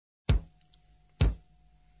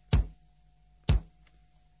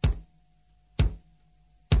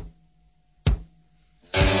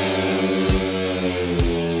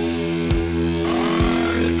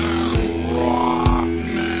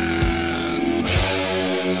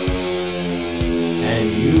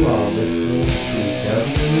You are listening to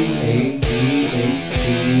WADHD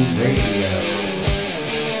Radio.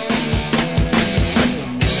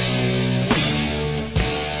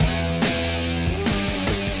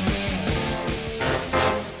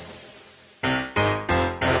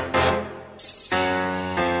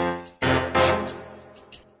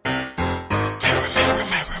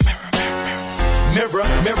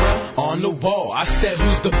 Mirror on the wall, I said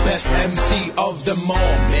who's the best MC of them all,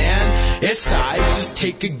 man? It's I, just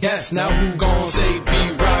take a guess. Now who gon' say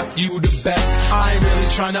B-Rock, you the best? I ain't really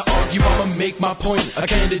trying to argue, I'ma make my point. A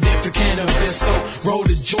candidate for cannabis, so roll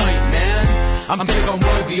the joint, man. I think I'm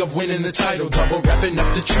worthy of winning the title. Double wrapping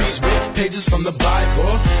up the trees with pages from the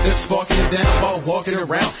Bible. Then sparking it down while walking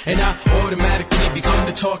around, and I automatically become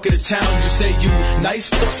the talk of the town. You say you nice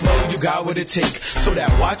with the flow, you got what it take. So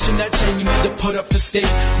that watching that chain, you need to put up the stake.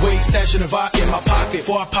 Wait, stashing a vodka in my pocket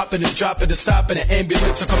before I pop it and drop it and stop in an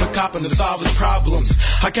ambulance. I come and cop and to solve his problems.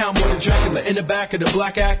 I count more than Dracula in the back of the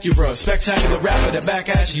black Acura. Spectacular rapper, the back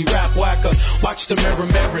ass you rap whacker. Watch the mirror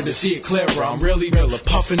to see it clearer. I'm really realer,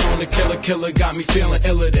 puffing on the killer. Got me feeling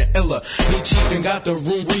iller than iller. Me chiefin' got the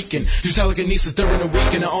room reeking. You telekinesis during the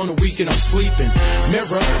weekend, and on the weekend I'm sleeping.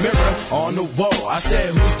 Mirror on the wall, I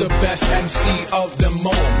said who's the best MC of them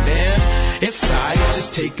all, man? It's I,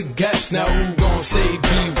 just take a guess. Now who gon' say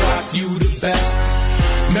B-Rock, you the best?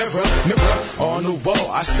 Mirror on the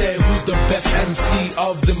wall, I said who's the best MC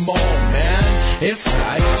of them all, man? It's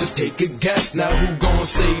I, just take a guess. Now who gon'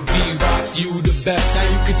 say B-Rock, you the best? Now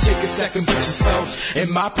you can take a second, put yourself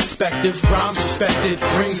in my perspective. Rhymes respected,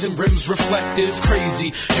 rings and rims reflective, crazy.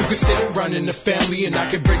 You can sit and run in the family, and I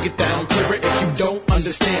can break it down clearer if you don't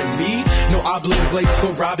understand me. No oblong glaze,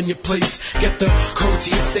 go robbing your place. Get the code to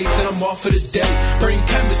your safe, then I'm off for the day. Brain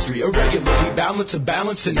chemistry, irregularly balance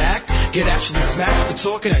and act. Get actually smacked for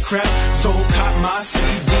talking that crap. Stole cop my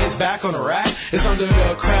CD is back on the rack. It's under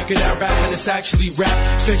the crack of that rap, and it's actually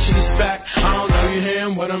rap. Fiction is fact. I don't know you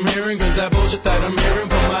hearing what I'm hearing, cause that bullshit that I'm hearing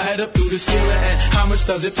put my head up through the ceiling. And how much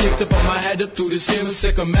does it take to put my head up through the ceiling?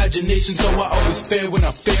 Sick imagination, so I always fear when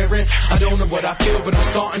I'm fearing. I don't know what I feel, but I'm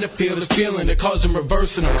starting to feel this feeling. The cause in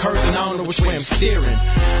reverse and I'm cursing, I don't know which way I'm steering.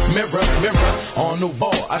 Mirror on the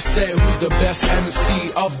wall, I said who's the best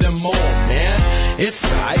MC of them all, man? It's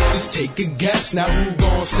I, just take a guess. Now who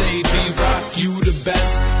gon' say B-Rock, you the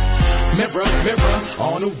best? Mirror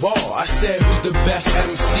on the wall, I said who's the best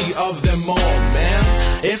MC of them all,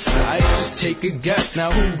 man? It's I, just take a guess.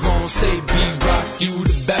 Now who gon' say B-Rock, you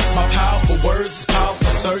the best? My powerful words, powerful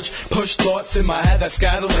search, push thoughts in my head that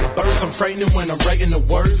scatter like birds. I'm frightening when I'm writing the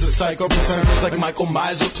words. The psycho returns like Michael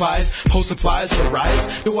Myers replies, posting flyers for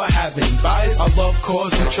riots. Do I have any bias? I love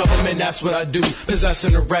causing trouble, man, that's what I do.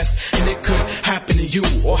 Possessing the rest, and it could happen to you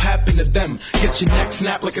or happen to them. Get your neck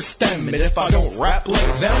snapped like a stem, and if I don't rap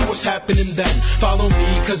like them, what's happening then? Follow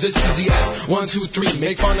me, cause it's easy as 1, 2, 3.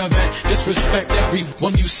 Make fun of it, disrespect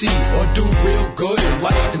everyone you see, or do real good in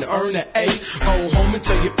life and earn an A. Go home and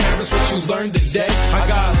tell your parents what you learned today. I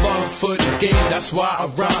got love for the game, that's why I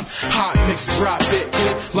rhyme. Hot mix, drop it,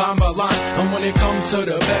 kid, line by line. And when it comes to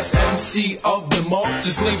the best MC of them all,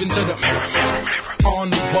 just leave it to the mirror on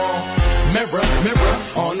the wall. Mirror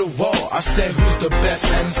on the wall, I said who's the best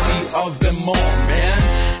MC of them all,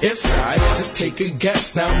 man? It's I, just take a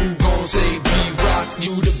guess. Now who gon' say B-Rock,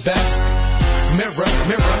 you the best? Mirror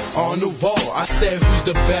on the wall, I said who's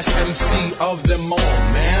the best MC of them all,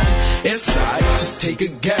 man? It's I, just take a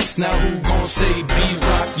guess. Now who gon' say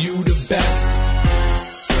B-Rock, you the best?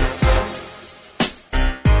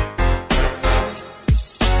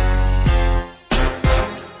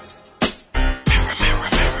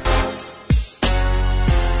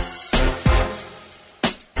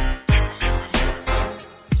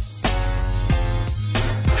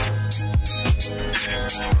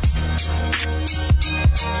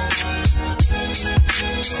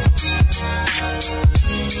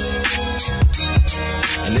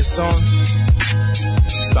 And this song,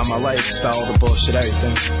 it's about my life, it's about all the bullshit,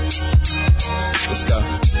 everything. Let's go.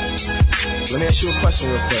 Let me ask you a question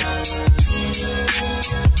real quick.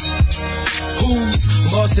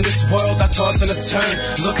 Who's lost in this world? I toss and I turn.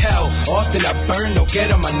 Look how often I burn, don't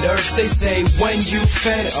get on my nerves. They say when you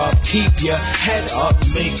fed up, keep your head up,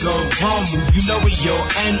 make a wrong move, you know where you'll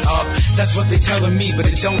end up. That's what they telling me, but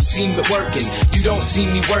it don't seem to working. You don't see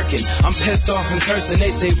me working, I'm pissed off and cursing.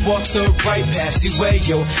 They say walk the right path, see where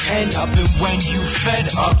you'll end up. And when you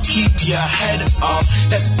fed up, keep your head up.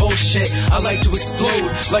 That's bullshit. I like to explode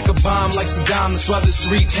like a bomb, like Saddam. That's why there's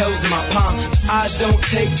 3 pills in my palm. I don't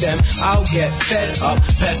take them, I'll get fed up.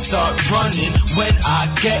 Best start running when I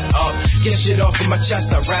get up. Get shit off of my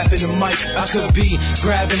chest, I rap in the mic. I could be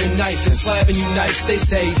grabbing a knife and slapping you nice. They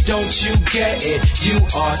say, don't you get it? You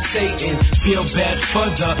are Satan. Feel bad for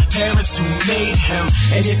the parents who made him.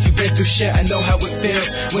 And if you've been through shit, I know how it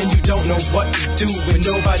feels when you don't know what to do when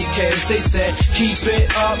nobody cares. They said, keep it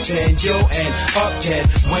up and you'll end up dead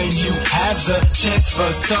when you have the chance for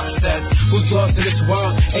success. Who's lost in this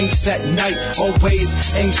world? Anxious at night, always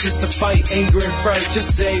anxious to fight, anger and fright.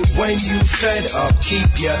 Just say when you fed up, keep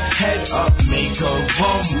your head up. Make a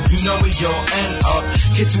wrong move, you know where you'll end up.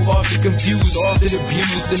 Get too often confused, often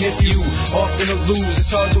abused, and if you often lose,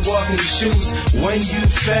 it's hard to walk in the shoes. When you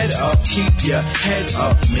fed up, keep your head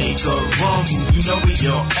up. Make a wrong move, you know where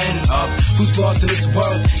you'll end up. Who's lost in this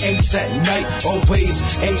world? Anxious at night, always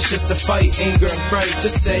anxious to fight, anger and fright.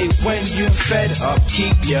 Just say when you fed up,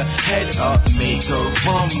 keep your head up. Make a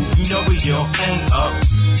wrong move, you know where you'll end up.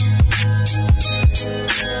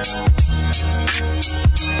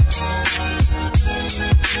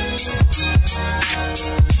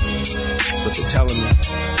 That's what they're telling me.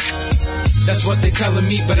 That's what they're telling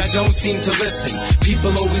me, but I don't seem to listen. People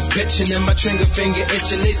always bitching and my trigger finger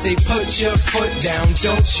itching. They say put your foot down,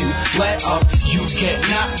 don't you let up. You get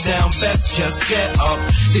knocked down, best just get up.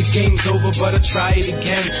 The game's over, but I'll try it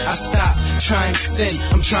again. I stop trying to sin,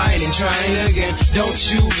 I'm trying and trying again. Don't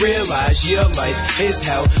you realize your life is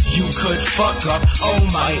hell? You could fuck up, oh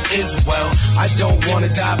my, is well. I don't wanna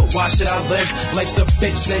die, but why should I live? Life's a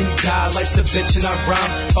bitch, then you die. Life's a bitch and I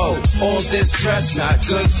rhyme. Oh, all this stress not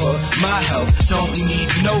good for my health. Don't need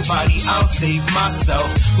nobody, I'll save myself.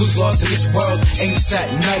 Who's lost in this world? Anxious at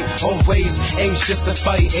night, always anxious to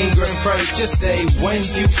fight, anger and fright. Just say when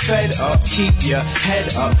you fed up, keep your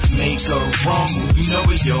head up. Make a wrong move, you know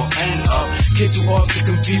where you'll end up. Kids who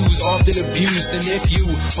often confused, often abused, and if you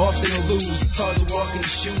often lose, it's hard to walk in the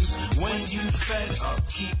shoes. When you fed up,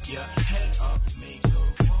 keep your head up. Make a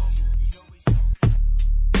wrong move, you know where you'll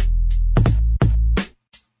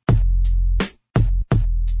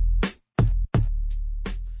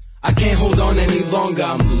I can't hold on any longer,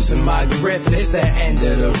 I'm losing my grip. It's the end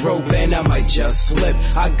of the rope and I might just slip.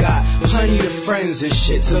 I got plenty of friends and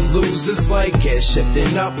shit to lose. It's like get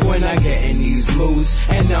shifting up when I get in these moods.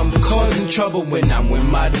 And I'm causing trouble when I'm with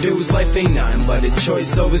my dudes. Life ain't nothing but a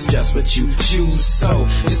choice, so it's just what you choose. So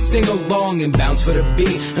just sing along and bounce for the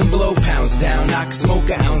beat and blow pounds down. I can smoke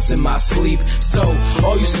an ounce in my sleep. So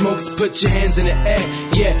all you smokes, put your hands in the air.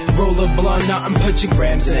 Yeah, roll a blunt out and put your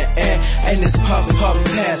grams in the air. And this puff puff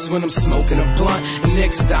pass when I'm smoking a blunt.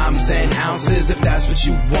 Nicks, dimes, and ounces, if that's what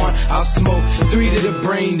you want. I'll smoke 3 to the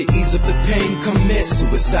brain to ease up the pain. Commit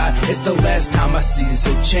suicide, it's the last time I see this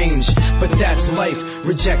will change. But that's life,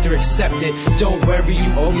 reject or accept it. Don't worry,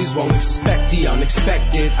 you always won't expect the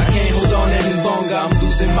unexpected. I can't hold on any longer, I'm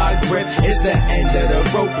losing my grip. It's the end of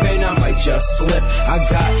the rope and I might just slip. I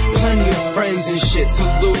got plenty of friends and shit to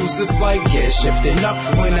lose. It's like, yeah, shifting up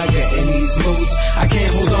when I get in these moods. I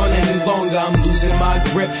can't hold on any longer, I'm losing my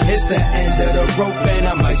grip. It's the end of the rope and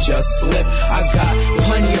I might just slip. I got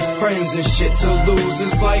plenty of friends and shit to lose.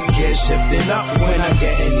 It's like, yeah, shifting up when I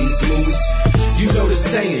get in these moods. You know the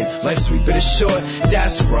saying, life's sweet but it's short.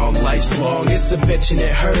 That's wrong, life's long, it's a bitch and it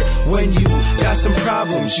hurt. When you got some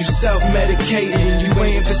problems, you self-medicating. You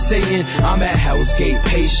ain't for Satan, I'm at Hell's Gate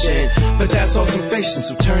patient. But that's all some fiction,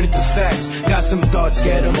 so turn it to facts. Got some thoughts,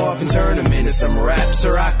 get them off and turn them into some raps.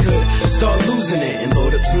 Or I could start losing it and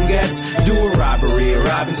load up some gats. Do a robbery, a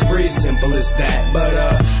robbing spree, as simple as that. But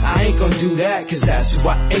I ain't gonna do that, cause that's who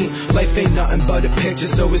I ain't. Life ain't nothing but a picture,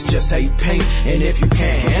 so it's just how you paint. And if you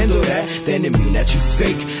can't handle that, then it mean that you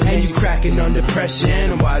fake. And you cracking under pressure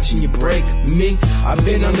and I'm watching you break. Me, I've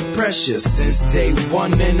been under pressure since day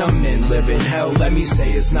one. And I'm in living hell, let me say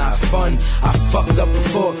it's not fun. I fucked up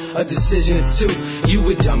before, a decision or 2. You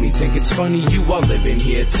a dummy, think it's funny, you are living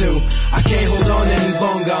here too. I can't hold on any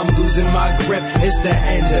longer, I'm losing my grip. It's the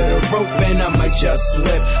end of the rope and I might just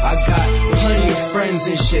slip. I got plenty of friends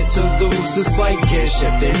and shit to lose. It's like get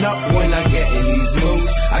shifting up when I get in these moods.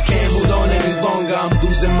 I can't hold on any longer, I'm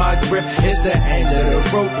losing my grip. It's the end of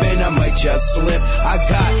the rope and I might just slip. I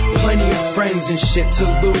got plenty of friends and shit to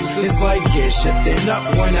lose. It's like get shifting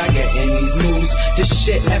up when I get in these moods. This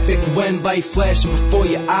shit epic when life flashing before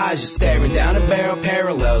your eyes. You're staring down a barrel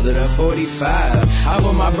parallel to the 45. I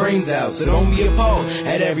want my brains out, so don't be appalled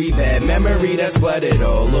at every bad memory that's flooded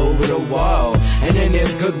all over the wall. And then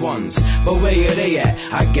there's good ones, but where are they at?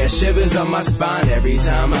 I get shivers on my spine every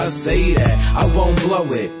time I say that. I won't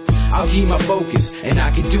blow it, I'll keep my focus, and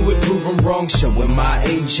I can do it, prove 'em wrong, show 'em I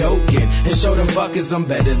ain't joking, and show them fuckers I'm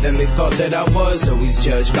better than they thought that I was. Always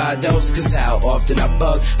judged by adults, cause how often I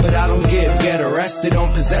bug, but I don't give. Get arrested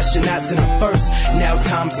on possession, that's in the first. Now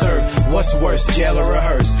time served, what's worse, jail or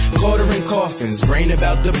rehearse? Quartering coffins, brain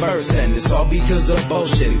about to burst, and it's all because of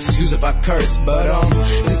bullshit. Excuse if I curse, but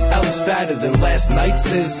this L is fatter than last night's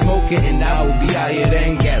is. Smoking and I will be higher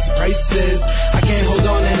than gas prices. I can't hold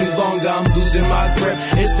on any longer, I'm losing my grip.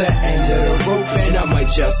 It's the end of the rope and I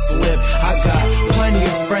might just slip. I got plenty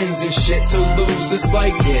of friends and shit to lose. It's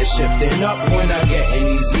like gear shifting up when I get in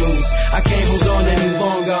these moods. I can't hold on any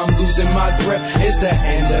longer, I'm losing my grip. It's the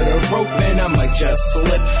end of the rope and I might just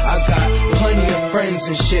slip. I got plenty of friends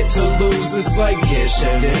and shit to lose. It's like gear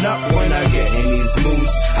shifting up when I get in these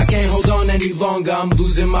moods. I can't hold on any longer, I'm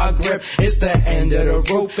losing my grip. It's the end of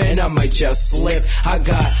the rope and I might just slip. I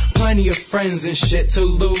got plenty of friends and shit to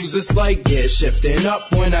lose. It's like gear shifting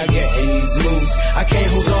up when I get in these moods. I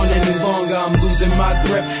can't hold on any longer, I'm losing my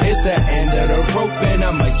grip. It's the end of the rope and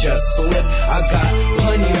I might just slip. I got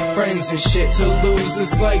plenty of friends and shit to lose.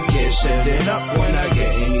 It's like gear shifting up when I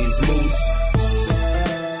get in these moods.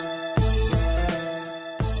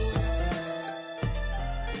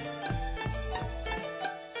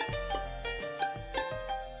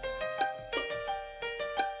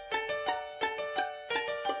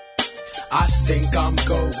 I think I'm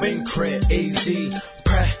going crazy.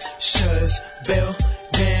 Pressures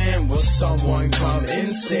building. Will someone come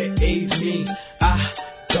and save me? I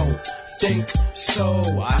don't think so.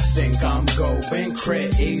 I think I'm going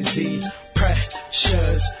crazy.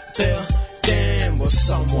 Pressures building. Will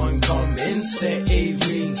someone come and save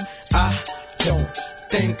me? I don't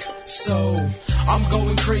think so. I'm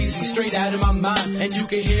going crazy, straight out of my mind, and you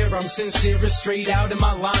can hear I'm sincere, straight out of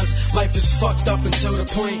my lines. Life is fucked up until the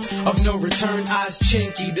point of no return. Eyes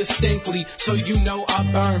chinky distinctly, so you know I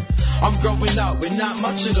burn. I'm growing up with not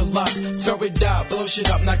much of the luck. Throw it out, blow shit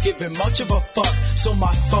up, not giving much of a fuck. So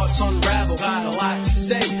my thoughts unravel, got a lot to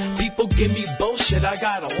say. People give me bullshit, I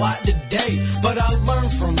got a lot today. But I learn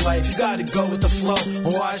from life, you gotta go with the flow.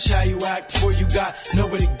 Watch how you act before you got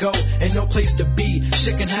nowhere to go and no place to be.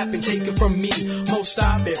 Shit can happen, take it from me. Most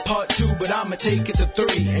stop it, part 2, but I'ma take it to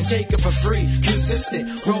 3 and take it for free.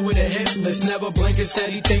 Consistent, roll with a hit list, never blinking,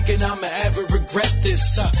 steady thinking I'ma ever regret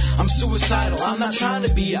this. I'm suicidal, I'm not trying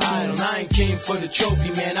to be idle. I ain't came for the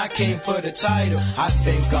trophy, man, I came for the title. I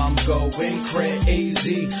think I'm going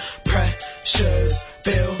crazy. Pressures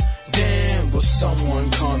building. Will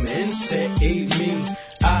someone come and save me?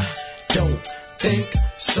 I don't think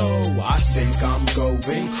so. I think I'm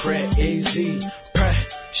going crazy.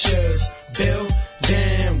 Pressures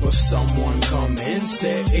building. Will someone come and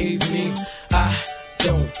save me? I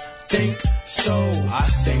don't think so. I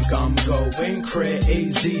think I'm going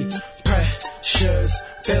crazy. Pressures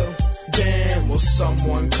building. Will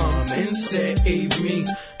someone come and save me?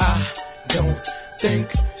 I don't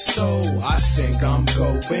think so. I think I'm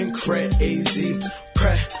going crazy.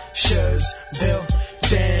 Pressures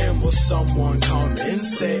building. Will someone come and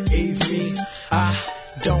save me? I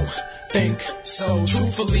don't think so.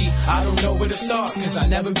 Truthfully, I don't know where to start, cause I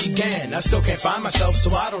never began. I still can't find myself,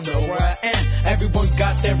 so I don't know where I am. Everyone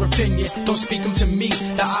got their opinion, don't speak them to me.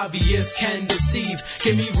 The obvious can deceive,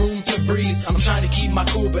 give me room to breathe. I'm trying to keep my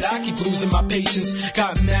cool, but I keep losing my patience.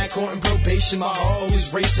 Got mad, caught in probation, my heart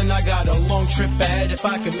always racing. I got a long trip ahead, if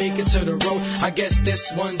I can make it to the road. I guess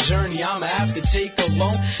this one journey I'ma have to take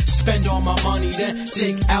alone. Spend all my money, then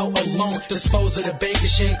take out a loan. Dispose of the bank and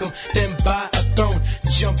shank them, then buy a throne.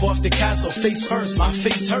 Jump off the castle, face first, my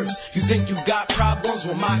face hurts. You think you got problems,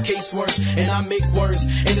 well my case worse. And I make words,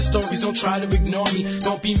 and the stories don't try to ignore me.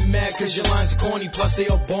 Don't be mad cause your lines are corny, plus they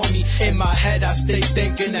all bore me. In my head I stay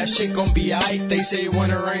thinking that shit gon' be aight. They say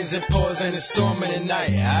when it rains it pours and it's storming at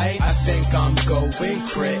night, aight? I think I'm going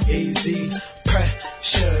crazy.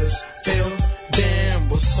 Pressures building.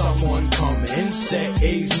 Will someone come and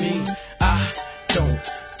save me? I don't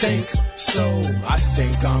think so. I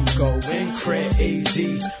think I'm going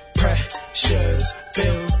crazy. Pressures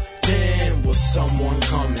building. Will someone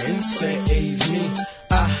come and save me?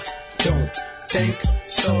 I don't think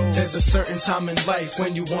so. There's a certain time in life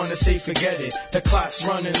when you wanna say forget it. The clock's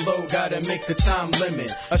running low, gotta make the time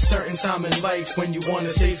limit. A certain time in life when you wanna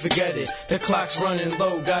say forget it. The clock's running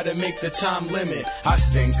low, gotta make the time limit. I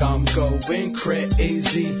think I'm going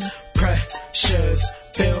crazy. Pressures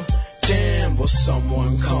building. Will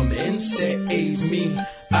someone come and save me?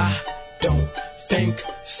 I don't think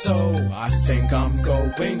so. I think I'm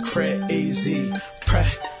going crazy.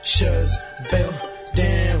 Pressures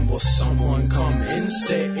building. Will someone come and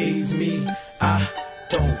save me? I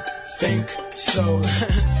don't think so.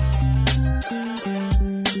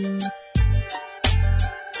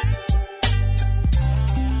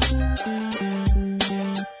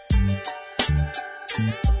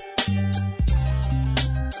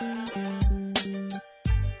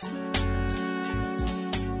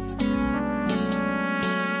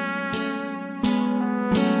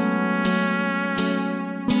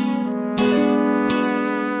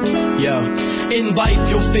 Yeah. In life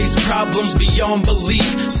you'll face problems beyond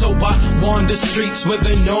belief, so I wander streets with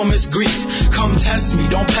enormous grief. Come test me,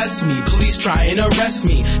 don't pest me, police try and arrest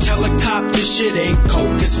me. Tell a cop this shit ain't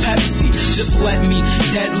Coke, it's Pepsi. Just let me,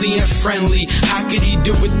 deadly and friendly. How could he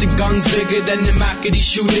do it? The gun's bigger than the Mac, could he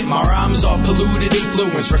shoot it? My rhymes are polluted,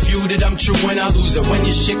 influence, refuted. I'm true when I lose it. When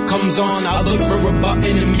your shit comes on, I look for a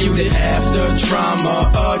button and mute it. After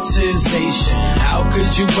traumatization, how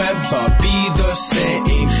could you ever be the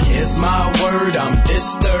same? It's my word, I'm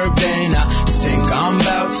disturbing. I think I'm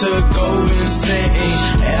about to go insane.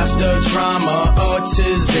 After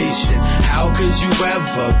traumatization, how could you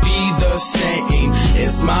ever be the same?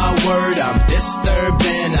 It's my word, I'm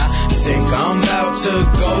disturbing. I think I'm about to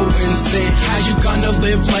go insane. How you gonna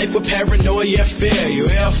live life with paranoia, fear? You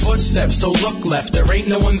hear footsteps, so look left, there ain't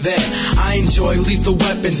no one there. I enjoy lethal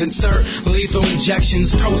weapons, insert lethal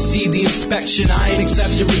injections. Proceed the inspection, I ain't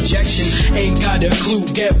accepting rejection. Ain't got a clue,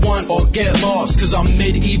 get one or get lost. Cause I'm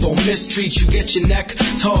medieval, mistreat you, get your neck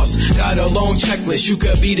tossed. Got a long checklist, you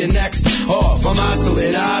could be the next off. I'm hostile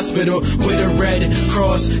in a hospital with a red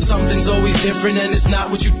cross. Something's always different and it's not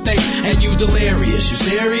what you think. And you delirious, you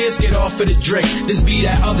serious? Get off of the drink. This be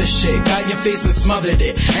that other shit, got your face and smothered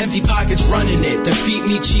it. Empty pockets running it, defeat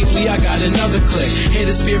me cheaply, I got another click. Hear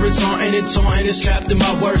the spirits haunting and taunting, it's trapped in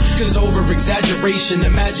my word. Cause over exaggeration,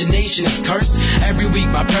 imagination is cursed. Every week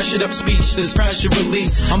my pressured up speech, this pressure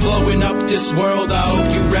release. I'm blowing up this world, I hope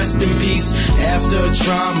you rest in peace. After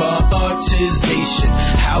traumatization,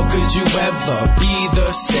 how could you ever be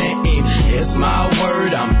the same? It's my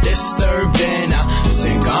word, I'm disturbing. I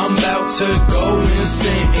think I'm about to go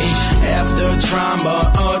insane. After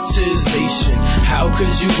traumatization, how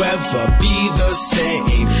could you ever be the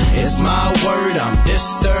same? It's my word, I'm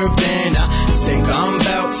disturbing. I think I'm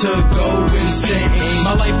about to go insane.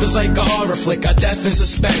 My life is like a horror flick, I death in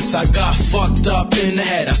suspense. I got fucked up in the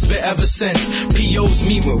head, I spit ever since. POs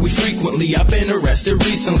meet with we frequently, I've been arrested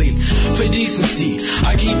recently. For decency,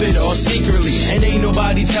 I keep it all secretly. And ain't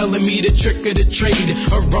nobody telling me the trick of the trade,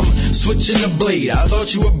 or I'm switching the blade. I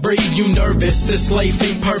thought you were brave, you nervous. This life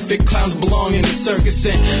ain't perfect, clowns belong in a circus.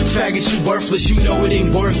 And faggots, you worthless, you know it ain't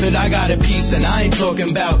worth it. I got a piece and I ain't talking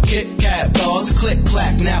about Kit Kat balls. Click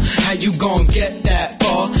clack now, how you gon' get that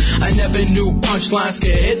far? I never knew punchlines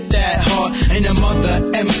could hit that hard. And them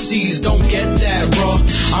other MCs don't get that raw.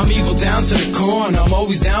 I'm evil down to the core and I'm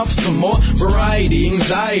always down for some more variety,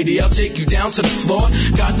 anxiety, I'll take you down to the floor.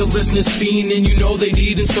 Got the listeners fiending, you know they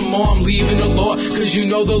needing some more. I'm leaving the law, cause you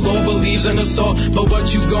know the law believes in us all. But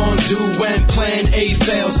what you gon' do when plan A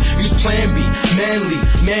fails? Use plan B, manly,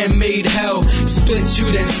 man-made hell. Split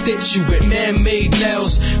you then stitch you with man-made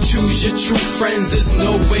nails. Choose your true friends, there's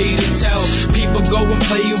no way to tell. People go and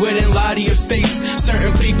play you with and lie to your face.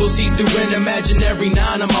 Certain people see through an imaginary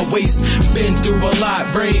 9 on my waist. Been through a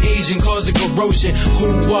lot, brain aging, causing corrosion.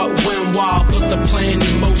 Who, what, when, why, put the plan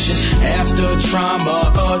in motion. After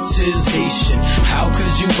traumatization, how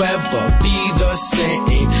could you ever be the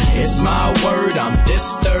same? It's my word, I'm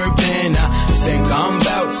disturbing. I think I'm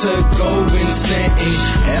about to go insane.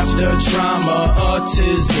 After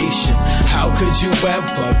traumatization, how could you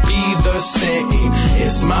ever be the same?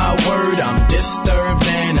 It's my word, I'm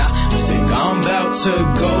disturbing. I think I'm about to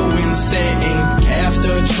go insane.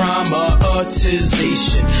 After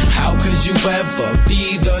traumatization, how could you ever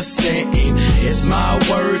be the same? It's my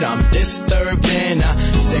word, I'm disturbing. I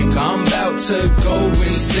think I'm about to go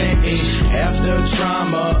insane. After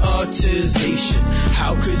traumatization,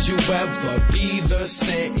 how could you ever be the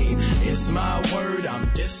same? It's my word, I'm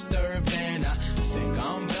disturbing. I think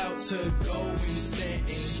I'm about to go insane.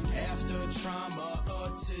 After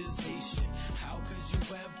traumatization.